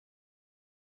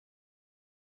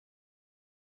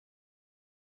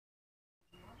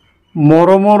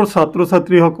মৰমৰ ছাত্ৰ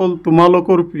ছাত্ৰীসকল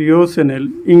তোমালোকৰ প্ৰিয় চেনেল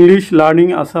ইংলিছ লাৰ্নিং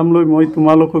আসামলৈ মই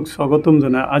তোমালোকক স্বাগতম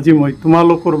জনাই আজি মই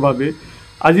তোমালোকৰ বাবে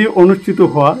আজি অনুষ্ঠিত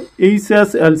হোৱা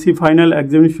hslc final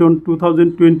examination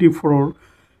 2024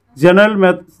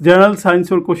 general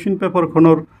সায়েন্সৰ question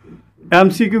পেপাৰখনৰ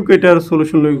MCQ কেইটাৰ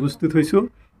সলিউশন লৈ উপস্থিত হৈছো।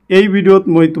 এই ভিডিঅ'ত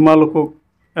মই তোমালোকক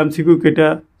MCQ কেইটা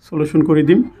সলিউশন কৰি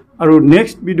দিম আৰু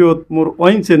নেক্সট ভিডিঅ'ত মোৰ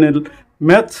অইন চেনেল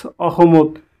মেথছ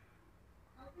অসমত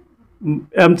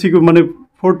MCQ মানে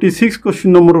 46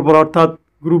 কোশ্চেন নম্বৰৰ পৰা অৰ্থাৎ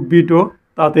গ্ৰুপ বি টো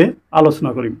তাতে আলোচনা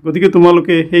কৰিম। গতিকে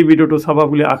তোমালোকে সেই ভিডিঅ'টো চাবা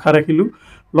বুলি আশা ৰাখিলো।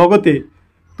 লগতে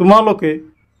তোমালোকে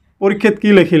পৰীক্ষাত কি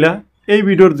লিখিলা এই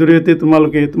ভিডিঅ'ৰ জৰিয়তে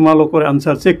তোমালোকৰ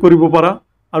আনসাৰ চেক কৰিব পাৰা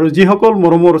আৰু যিসকল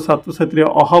মৰমৰ ছাত্ৰ ছাত্ৰী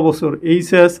অহা বছৰ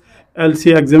hslc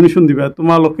এক্সামিনেশ্যন দিবা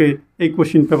তোমালোকে এই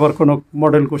কোশ্চেন পেপাৰখনক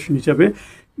মডেল কোশ্চেন হিচাপে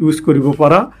ইউজ কৰিব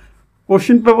পাৰা।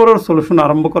 কোশ্চেন পেপাৰৰ সলিউশন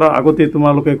আৰম্ভ কৰাৰ আগতে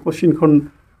তোমালোকে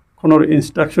কোশ্চেনখনৰ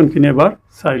ইনষ্ট্ৰাকশনখিনি এবাৰ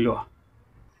চাই লোৱা।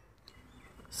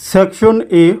 সেকশন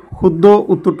এ শুদ্ধ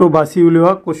উত্তৰটো বাছি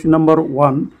উলিওৱা। কোশ্চেন নম্বৰ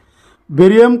 1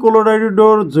 বেৰিয়াম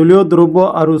ক্লৰাইডৰ জলীয় দ্ৰব্য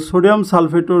আৰু সোডিয়াম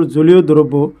সালফেটৰ জলীয়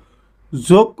দ্ৰব্য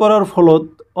যোগ কৰাৰ ফলত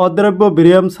অদ্ৰাব্য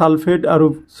বেৰিয়াম সালফেট আৰু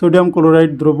সোডিয়াম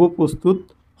ক্লৰাইড দ্ৰব্য প্ৰস্তুত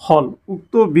হল।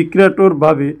 উক্ত বিক্ৰিয়াটোৰ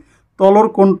বাবে তলৰ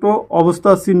কোনটো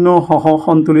অৱস্থা চিহ্ন সহ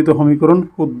সন্তুলিত সমীকৰণ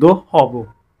শুদ্ধ হ'ব?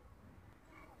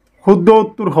 শুদ্ধ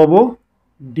উত্তৰ হ'ব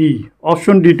ডি,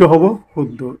 অপশন ডি টো হ'ব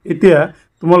শুদ্ধ। এতিয়া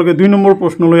তোমালোকে 2 নম্বৰ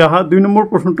প্ৰশ্নলৈ আহা। 2 নম্বৰ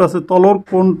প্ৰশ্নটো আছে তলৰ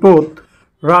কোনটোত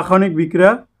ৰাসায়নিক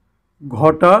বিক্ৰিয়া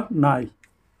ঘটা নাই?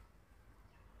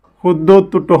 শুদ্ধ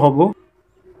উত্তৰটো হ'ব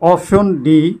অপশন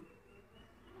ডি,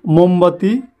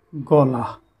 মোমবাতি গলা।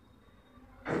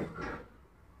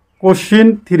 কোশ্চেন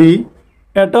 3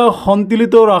 এটা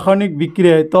সন্তুলিত ৰাসায়নিক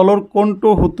বিক্ৰিয়ায় তলৰ কোনটো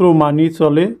সূত্ৰ মানি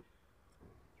চলে?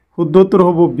 শুদ্ধ উত্তৰ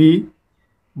হ'ব বি,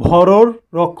 ভৰৰ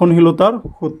ৰক্ষণশীলতাৰ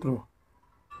সূত্ৰ।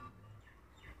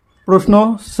 প্ৰশ্ন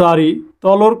 4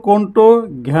 তলৰ কোনটো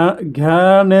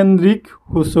জ্ঞানেন্দ্ৰিক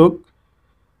সূচক?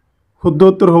 শুদ্ধ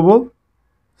উত্তৰ হ'ব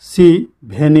সি,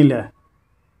 ভ্যানিলা।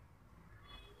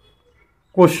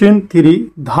 কোশ্চেন 3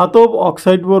 ধাতব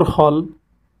অক্সাইডবোৰ হল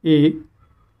এ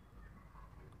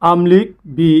আমলিক,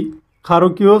 বি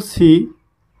ক্ষাৰকীয়, সি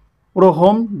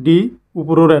প্ৰহম, ডি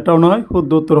উপৰেৰ এটাও নয়।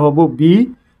 শুদ্ধ উত্তৰ হ'ব বি,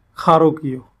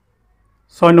 ক্ষাৰকীয়।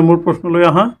 6 নম্বৰ প্ৰশ্নলৈ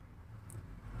আহা।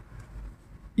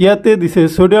 ইয়াতে দিছে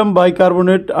সোডিয়াম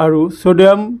বাইকাৰ্বনেট আৰু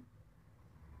সোডিয়াম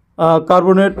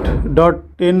কাৰ্বনেট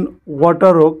 .10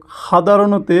 ওয়াটাৰক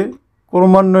সাধাৰণতে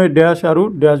ক্ৰমান্বয়ে ড্যাশ আৰু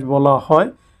ড্যাশ বলা হয়।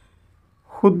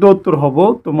 শুদ্ধ উত্তৰ হ'ব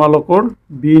তোমালোকৰ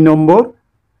বি নম্বৰ,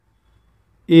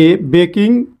 এ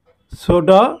বেকিং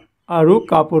সোডা আৰু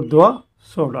কাপড় ধোৱা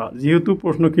সোডা। যেহেতু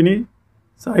প্ৰশ্নখিনি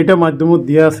 4টা মাধ্যমত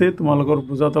দিয়া আছে তোমালোকৰ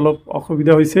বুজাত অলপ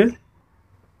অসুবিধা হৈছে।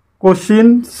 কোশ্চেন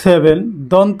 7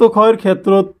 দন্তক্ষয়ৰ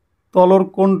ক্ষেত্ৰত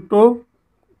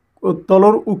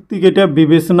তলৰ উক্তিকেইটা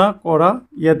বিবেচনা কৰা।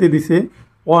 ইয়াতে দিছে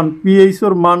 1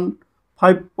 pHৰ মান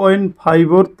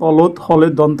 5.5ৰ তলত হলে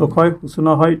দন্তক্ষয়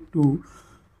সূচনা হয়। 2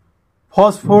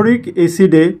 ফসফৰিক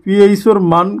এসিডে pHৰ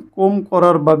মান কম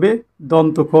কৰাৰ বাবে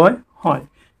দন্তক্ষয় হয়।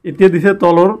 এতিয়া দিছে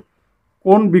তলৰ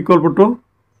কোন বিকল্পটো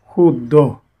শুদ্ধ?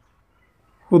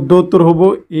 শুদ্ধ উত্তৰ হ'ব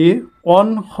এ 1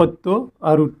 সত্য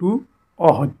আৰু 2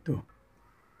 অসত্য।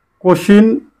 কোশ্চেন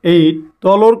 8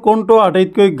 তলৰ কোনটো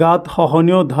আটাইতকৈ গাত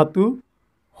সহনীয় ধাতু?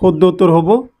 শুদ্ধ উত্তৰ হ'ব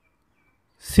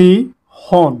সি,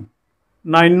 হন।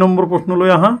 9 নম্বৰ প্ৰশ্নলৈ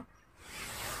আহা।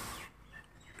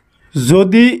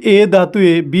 যদি এ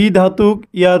ধাতুৱে বি ধাতুক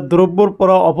ইয়াৰ দ্ৰব্যৰ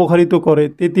পৰা অপসাৰিত কৰে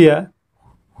তেতিয়া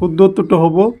শুদ্ধ উত্তৰটো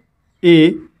হ'ব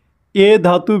এ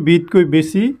ধাতু বিতকৈ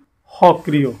বেছি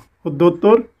সক্ৰিয়। শুদ্ধ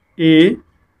উত্তৰ এ।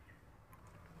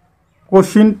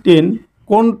 কোশ্চেন 10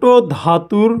 কোনটো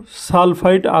ধাতুৰ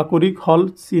সালফাইড আকৰিক হল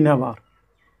চিনাবাৰ?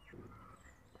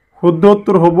 শুদ্ধ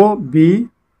উত্তৰ হ'ব বি,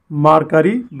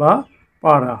 মাৰ্কাৰী বা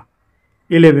পাৰা।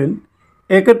 11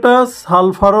 একেটা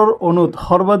সালফাৰৰ অণুত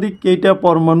সৰ্বাধিক কেইটা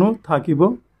পৰমাণু থাকিব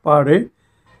পাৰে?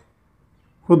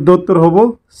 শুদ্ধ উত্তৰ হ'ব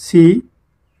সি,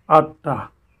 8টা।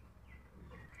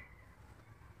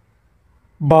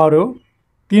 12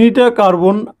 3টা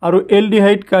কাৰ্বন আৰু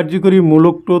এলডিহাইড কাৰ্যকৰী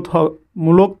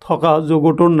মূলক থকা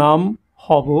যৌগটোৰ নাম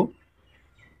হ'ব?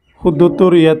 শুদ্ধ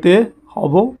উত্তৰ ইয়াতে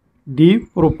হ'ব ডি,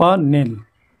 প্ৰপানেল।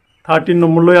 13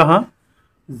 নম্বৰলৈ আহা।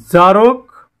 জাৰক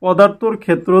পদাৰ্থৰ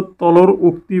ক্ষেত্ৰত তলৰ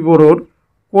উক্তিবোৰৰ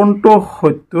কোনটো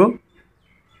সত্য?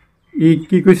 ই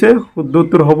কি কৈছে? শুদ্ধ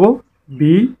উত্তৰ হ'ব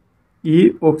বি, ই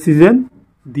অক্সিজেন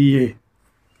দিয়ে।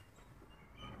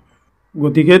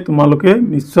 গতিকে তোমালোকে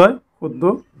নিশ্চয় শুদ্ধ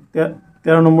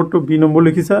 13 নম্বৰটো বি নম্বৰ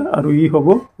লিখিছা আৰু ই হ'ব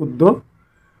শুদ্ধ।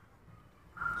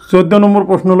 14 নম্বৰ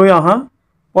প্ৰশ্নলৈ আহা।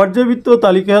 পৰ্যায়বৃত্ত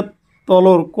তালিকাত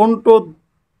তলৰ কোনটো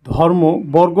ধৰ্ম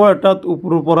বৰ্গ এটাত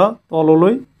ওপৰৰ পৰা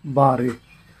তললৈ বাঢ়ে?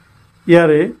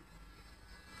 ইয়াৰে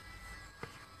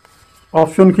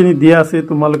অপশনখিনি দিয়া আছে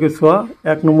তোমালোকে চোৱা।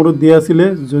 1 নম্বৰত দিয়া আছিলে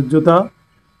যোজ্যতা,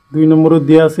 2 নম্বৰত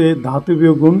দিয়া আছে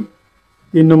ধাতৱীয় গুণ,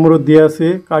 3 নম্বৰত দিয়া আছে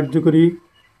কাৰ্যকৰী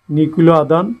নিউক্লিয়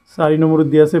আদান, 4 নম্বৰত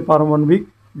দিয়া আছে পাৰমাণৱিক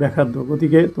ব্যাসাৰ্ধ।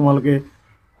 গতিকে তোমালোকে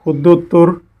শুদ্ধ উত্তৰ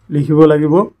লিখিব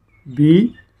লাগিব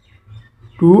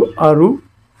B2 আৰু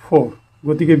 4।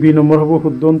 গতিকে বি নম্বৰ হ'ব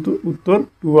শুদ্ধ উত্তৰ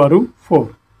 2 আৰু 4।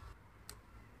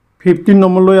 15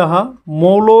 নম্বৰলৈ আহা।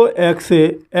 মৌল এক্সে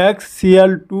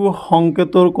XCl2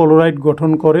 সংকেতৰ ক্লৰাইড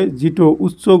গঠন কৰে, যিটো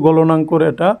উচ্চ গলনাঙ্কৰ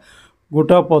এটা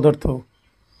গোটা পদাৰ্থ।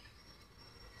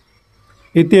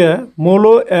 এতিয়া মৌল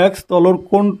এক্স তলৰ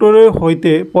কোনটোৰ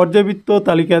সৈতে পৰ্যাবৃত্ত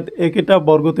তালিকাত একেটা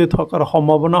বৰ্গতে থকাৰ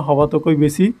সম্ভাৱনা সবাতোকৈ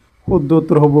বেছি? শুদ্ধ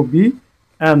উত্তৰ হ'ব বি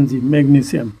Mg,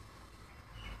 মেগনেছিয়াম।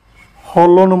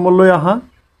 16 নম্বৰলৈ আহা।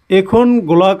 এখন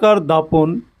গোলাকাৰ দাপন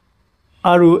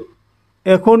আৰু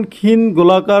এখন ক্ষীণ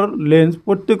গোলাকাৰ লেন্স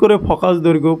প্ৰত্যেকৰে ফকাছ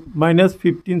দৈৰ্ঘ্য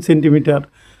 -15 সেণ্টিমিটাৰ।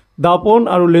 দাপন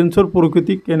আৰু লেন্সৰ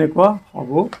প্ৰকৃতি কেনেকুৱা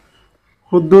হ'ব?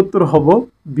 শুদ্ধ উত্তৰ হ'ব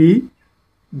বি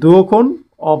দুয়োখন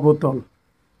অৱতল।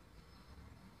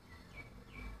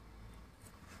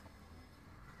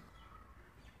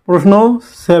 প্ৰশ্ন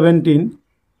 17।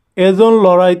 এজন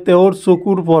ল'ৰাই তেওঁৰ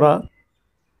চকুৰ পৰা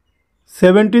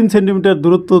 17 সেণ্টিমিটাৰ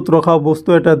দূৰত্বত ৰখা বস্তু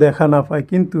এটা দেখা নাপায়,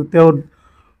 কিন্তু তেওঁৰ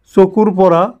চকুৰ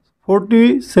পৰা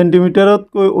 40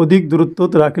 সেণ্টিমিটাৰতকৈ অধিক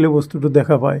দূৰত্বত ৰাখিলে বস্তুটো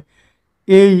দেখা পায়।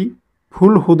 এই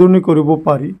ভুল শুধৰণি কৰিব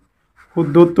পাৰি।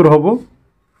 শুদ্ধ উত্তৰ হ'ব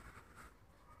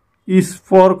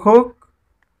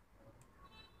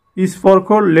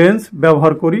স্পৰ্শক লেন্স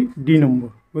ব্যৱহাৰ কৰি ডি নম্বৰ।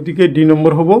 গতিকে ডি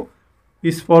নম্বৰ হ'ব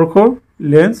স্পৰ্শক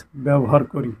লেন্স ব্যৱহাৰ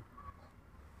কৰি।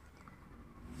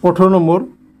 18 নম্বৰ।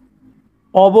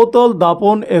 অৱতল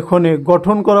দাপন এখনে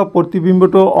গঠন কৰা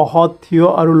প্ৰতিবিম্বটো অহত থিয়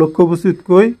আৰু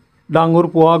লক্ষ্যবস্তুতকৈ ডাঙৰ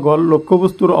পোৱা গ'ল।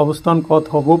 লক্ষ্যবস্তুৰ অৱস্থান ক'ত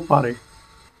হ'ব পাৰে?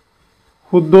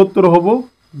 শুদ্ধ উত্তৰ হ'ব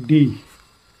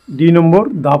ডি নম্বৰ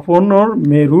দাপনৰ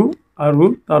মেৰু আৰু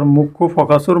তাৰ মুখ্য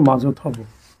ফকাছৰ মাজত হ'ব।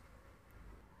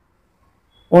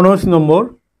 19 নম্বৰ।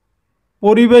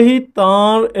 পৰিবাহী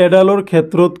তাঁৰ এডালৰ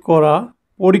ক্ষেত্ৰত কৰা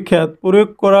পৰীক্ষাত প্ৰয়োগ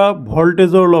কৰা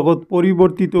ভল্টেজৰ লগত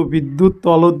পৰিৱৰ্তিত বিদ্যুৎ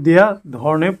তলত দিয়া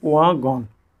ধৰণে পোৱা গ'ল।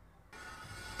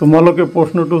 তোমালোকে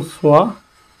প্ৰশ্নটো চোৱা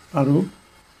আৰু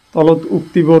তলত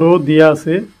উক্তিবোৰো দিয়া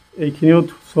আছে, এইখিনিও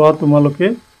চোৱা তোমালোকে।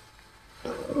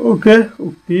 ওকে,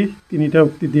 উক্তি 3টা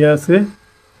উক্তি দিয়া আছে।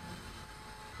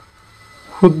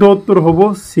 শুদ্ধ উত্তৰ হ'ব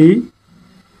চি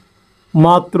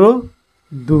মাত্ৰ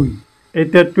 2।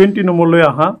 এতিয়া 20 নম্বৰলৈ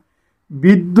আহা।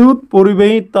 বিদ্যুৎ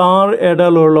পৰিবাহী তাঁৰ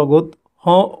এডালৰ লগত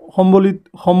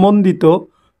সম্বন্ধিত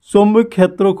চৌম্বক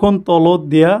ক্ষেত্ৰখন তলত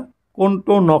দিয়া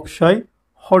কোনটো নক্সাই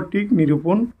সঠিক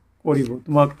নিৰূপণ কৰিব?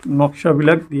 তোমাক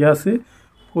নক্সাবিলাক দিয়া আছে।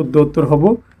 শুদ্ধ উত্তৰ হ'ব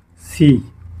চি।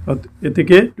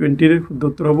 এতেকে 20ৰ শুদ্ধ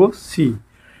উত্তৰ হ'ব চি।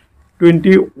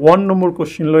 21 নম্বৰ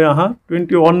কুৱেশ্যনলৈ আহা।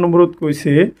 21 নম্বৰত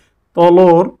কৈছে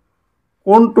তলৰ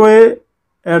কোনটোৱে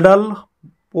এডাল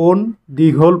পোন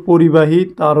দীঘল পৰিবাহী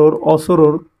তাঁৰৰ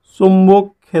ওচৰৰ চুম্বক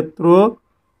ক্ষেত্ৰ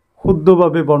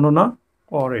শুদ্ধভাৱে বৰ্ণনা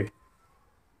কৰে?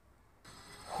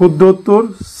 শুদ্ধ উত্তৰ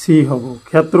চি হ'ব।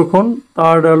 ক্ষেত্ৰখন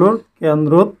তাঁৰডালৰ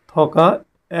কেন্দ্ৰত থকা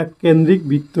এক কেন্দ্ৰিক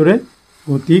বৃত্তৰে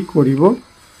গতি কৰিব।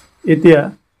 এতিয়া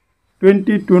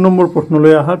 22 নম্বৰ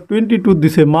প্ৰশ্নলৈ আহা। 22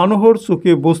 দিছে মানুহৰ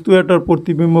চকুৱে বস্তু এটাৰ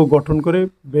প্ৰতিবিম্ব গঠন কৰে।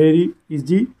 Very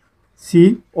easy. চি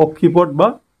অক্ষিপট বা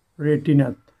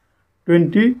ৰেটিনাত।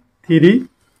 23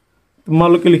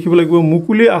 তোমালোকে লিখিব লাগিব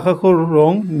মুকলি আকাশৰ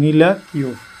ৰং নীলা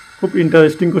কিয়? খুব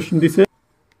ইণ্টাৰেষ্টিং কুৱেশ্যন দিছে।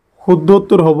 শুদ্ধ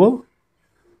উত্তৰ হ'ব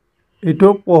এইটো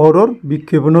পোহৰৰ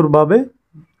বিক্ষেপণৰ বাবে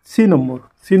চি নম্বৰ।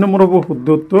 চি নম্বৰ হ'ব শুদ্ধ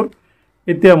উত্তৰ।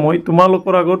 এতিয়া মই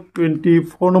তোমালোকৰ আগত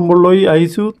 24 নম্বৰলৈ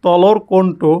আহিছোঁ। তলৰ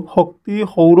কোনটো শক্তি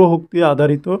সৌৰ শক্তি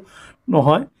আধাৰিত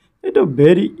নহয়? এইটো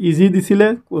ভেৰি ইজি দিছিলে।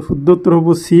 শুদ্ধ উত্তৰ হ'ব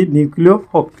চি নিউক্লিয়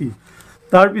শক্তি।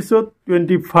 তাৰপিছত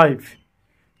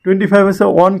 25 হৈছে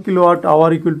 1 কিলোৱাট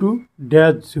আৱাৰ ইকুৱেল টু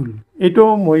ডেছ জুল। এইটো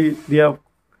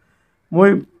মই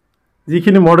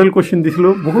যিখিনি মডেল কুৱেশ্যন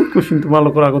দিছিলোঁ, বহুত কুৱেশ্যন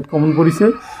তোমালোকৰ আগত কমন পৰিছে।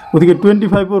 গতিকে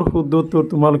 25ৰ শুদ্ধ উত্তৰ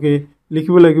তোমালোকে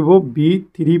লিখিব লাগিব বি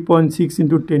 3.6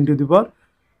 × 10⁶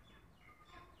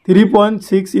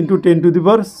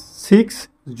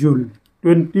 জুল।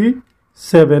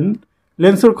 27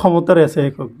 লেন্সৰ ক্ষমতাৰ এছে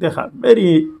একক দেখা। Very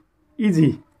easy.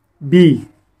 বি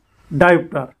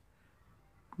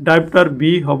ডায়োপ্টাৰ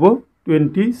বি হ'ব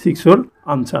 26ৰ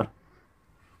আনচাৰ।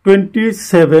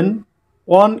 27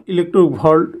 1 electric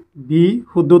volt B.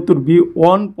 শুদ্ধ উত্তৰ বি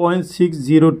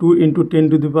 1.602 ×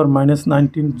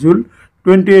 10⁻19 জুল।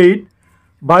 28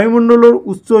 বায়ুমণ্ডলৰ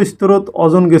উচ্চ স্তৰত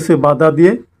অজন গেছে বাধা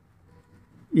দিয়ে।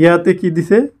 ইয়াতে কি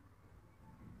দিছে?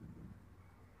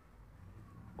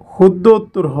 শুদ্ধ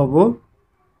উত্তৰ হ'ব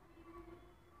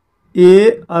এ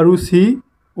আৰু চি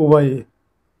উভয়ে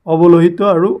অৱলোহিত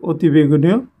আৰু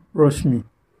অতিবেগুনীয় ৰশ্মি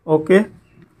ওকে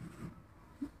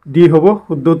ডি হ'ব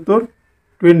শুদ্ধ উত্তৰ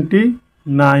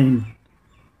 29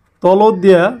 তলত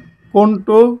দিয়া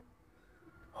কোনটো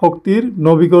শক্তিৰ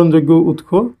নৱীকৰণযোগ্য উৎস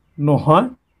নহয়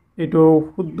এইটো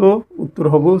শুদ্ধ উত্তৰ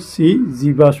হ'ব চি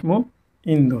জীৱাশ্ম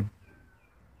ইন্ধন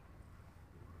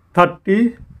 30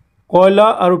 কয়লা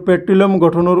আৰু পেট্ৰলিয়াম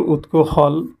গঠনৰ উৎস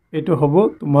হল এইটো হ'ব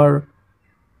তোমাৰ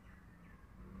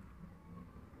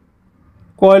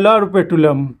কয়লা আৰু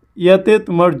পেট্ৰলিয়াম ইয়াতে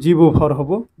তোমাৰ জীৱাশ্ম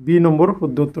হ'ব বি নম্বৰ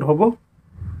শুদ্ধ উত্তৰ হ'ব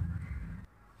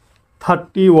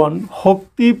 31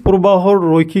 শক্তি প্ৰবাহৰ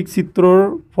ৰৈখিক চিত্ৰৰ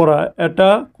পৰা এটা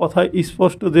কথা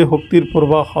স্পষ্ট যে শক্তিৰ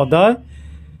প্ৰবাহ সদায়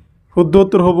শুদ্ধ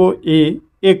উত্তৰ হ'ব এ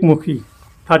একমুখী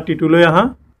 32 লৈ আহা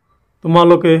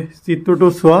তোমালোকে চিত্ৰটো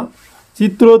চোৱা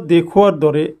চিত্ৰত দেখুৱাৰ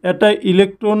দৰে এটা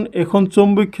ইলেক্ট্ৰন এখন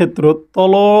চৌম্বক ক্ষেত্ৰত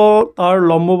তাৰ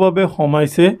লম্বভাৱে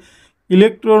সমাইছে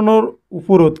ইলেক্ট্ৰনৰ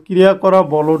ওপৰত ক্ৰিয়া কৰা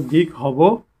বলৰ দিক হ'ব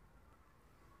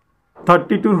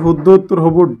 32 শুদ্ধ উত্তৰ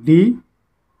হ'ব ডি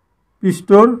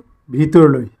পৃষ্ঠৰ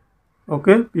ভিতৰলৈ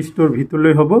ওকে পৃষ্ঠৰ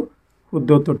ভিতৰলৈ হ'ব শুদ্ধ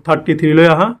উত্তৰ 33 লৈ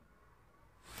আহা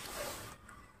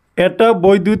এটা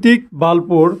বৈদ্যুতিক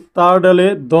বাল্বৰ তাঁৰডালে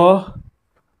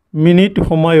 10 মিনিট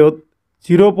সময়ত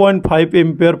 0.5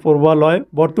 এম্পিয়াৰ প্ৰবাহ লয়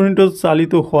বৰ্তনীটো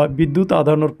চালিত হোৱা বিদ্যুৎ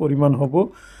আধানৰ পৰিমাণ হ'ব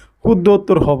শুদ্ধ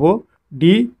উত্তৰ হ'ব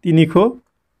ডি 300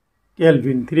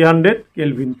 কেলভিন 300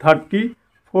 কেলভিন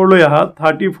 34 লৈ আহা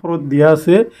 34ত দিয়া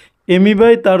আছে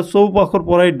এমিবাই তাৰ চৌপাশৰ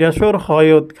পৰাই ডেছৰ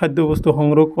সহায়ত খাদ্যবস্তু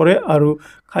সংগ্ৰহ কৰে আৰু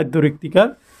খাদ্য ৰিক্তিকাৰ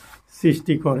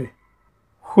সৃষ্টি কৰে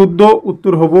শুদ্ধ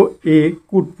উত্তৰ হ'ব এ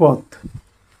কুটপথ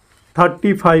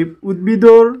 35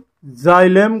 উদ্ভিদৰ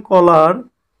জাইলেম কলাৰ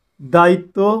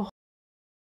দায়িত্ব